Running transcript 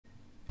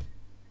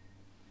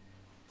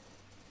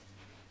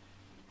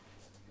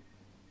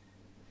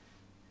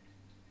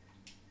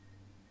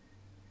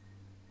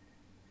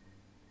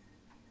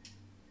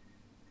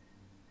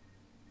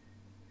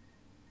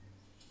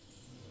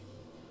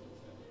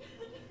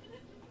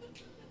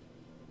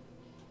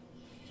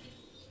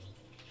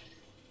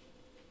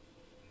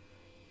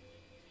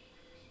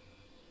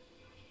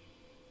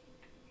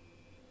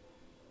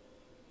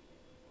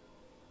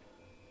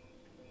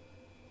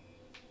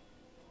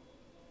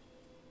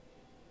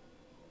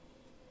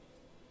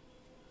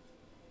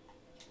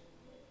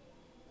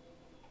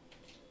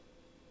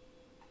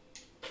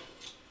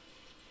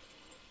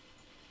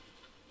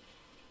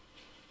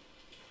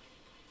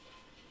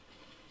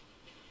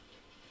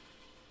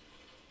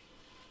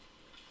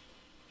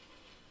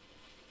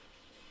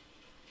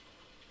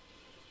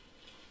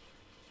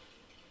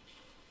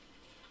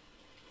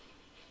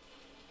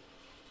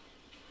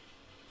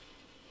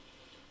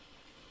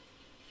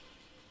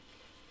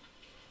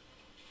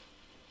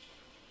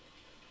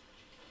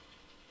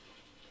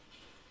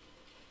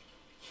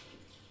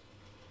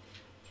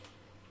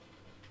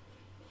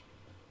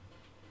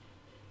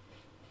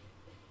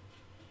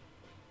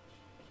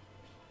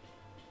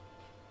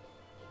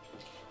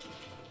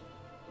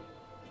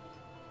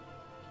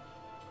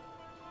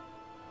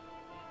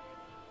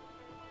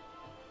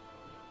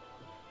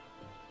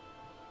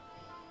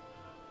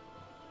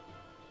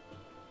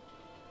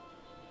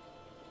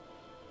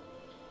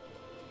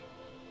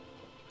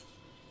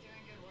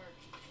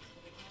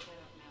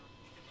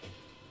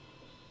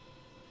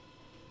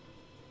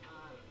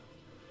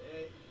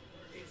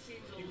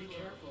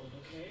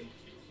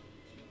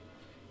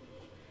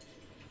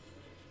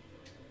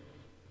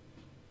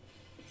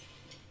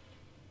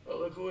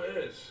who it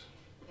is.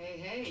 Hey,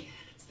 hey,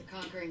 it's the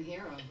conquering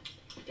hero.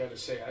 Gotta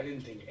say, I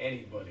didn't think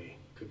anybody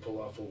could pull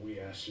off what we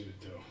asked you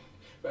to do.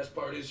 Best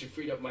part is you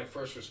freed up my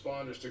first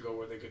responders to go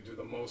where they could do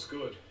the most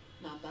good.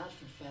 Not bad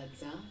for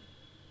feds, huh?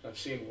 I've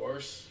seen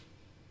worse.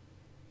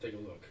 Take a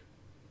look.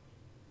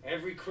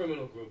 Every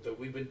criminal group that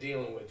we've been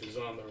dealing with is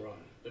on the run.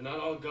 They're not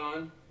all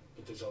gone,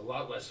 but there's a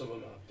lot less of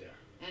them out there.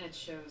 And it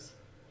shows.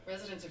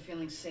 Residents are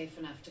feeling safe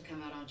enough to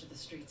come out onto the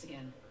streets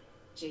again.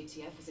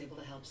 JTF was able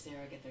to help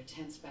Sarah get their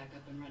tents back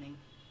up and running.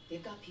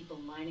 They've got people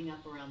lining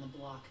up around the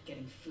block,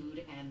 getting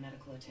food and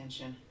medical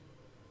attention.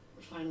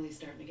 We're finally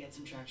starting to get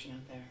some traction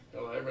out there.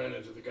 Well, I ran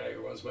into the guy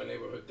who runs my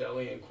neighborhood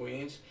deli in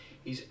Queens.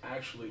 He's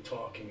actually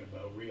talking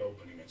about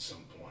reopening at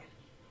some point.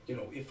 You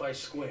know, if I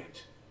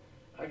squint,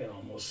 I can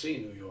almost see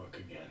New York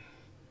again.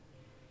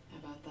 How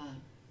about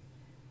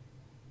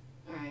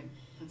that? Alright,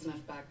 that's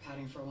enough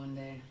back-patting for one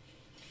day.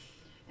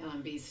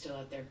 LMB's still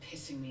out there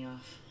pissing me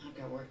off. I've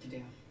got work to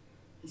do.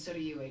 And so do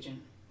you,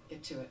 Agent.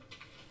 Get to it.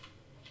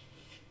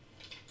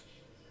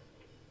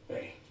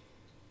 Hey,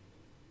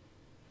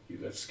 you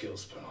got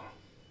skills, pal.